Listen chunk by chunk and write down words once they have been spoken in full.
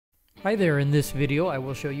Hi there, in this video I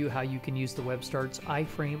will show you how you can use the WebStarts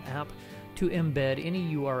iFrame app to embed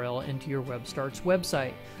any URL into your WebStarts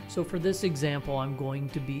website. So for this example, I'm going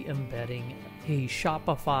to be embedding a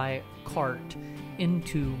Shopify cart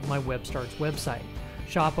into my WebStarts website.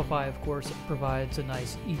 Shopify, of course, provides a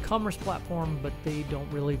nice e-commerce platform, but they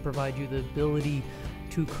don't really provide you the ability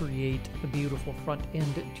to create a beautiful front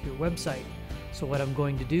end to your website. So what I'm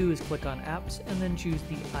going to do is click on Apps and then choose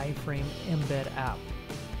the iFrame Embed app.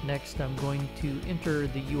 Next, I'm going to enter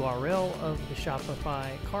the URL of the Shopify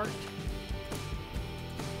cart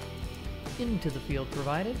into the field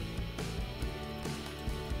provided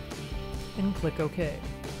and click OK.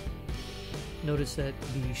 Notice that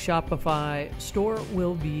the Shopify store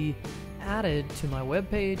will be added to my web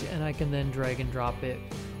page, and I can then drag and drop it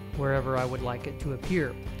wherever I would like it to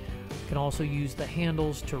appear. I can also use the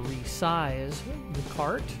handles to resize the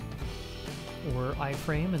cart, or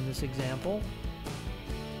iFrame in this example.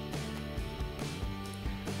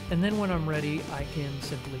 And then when I'm ready, I can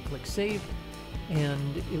simply click Save,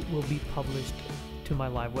 and it will be published to my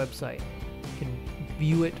live website. I can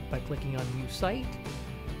view it by clicking on View Site,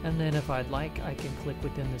 and then if I'd like, I can click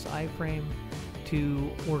within this iFrame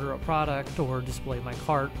to order a product or display my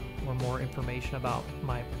cart or more information about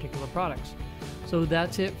my particular products. So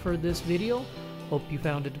that's it for this video. Hope you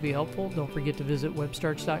found it to be helpful. Don't forget to visit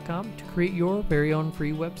webstarts.com to create your very own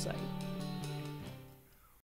free website.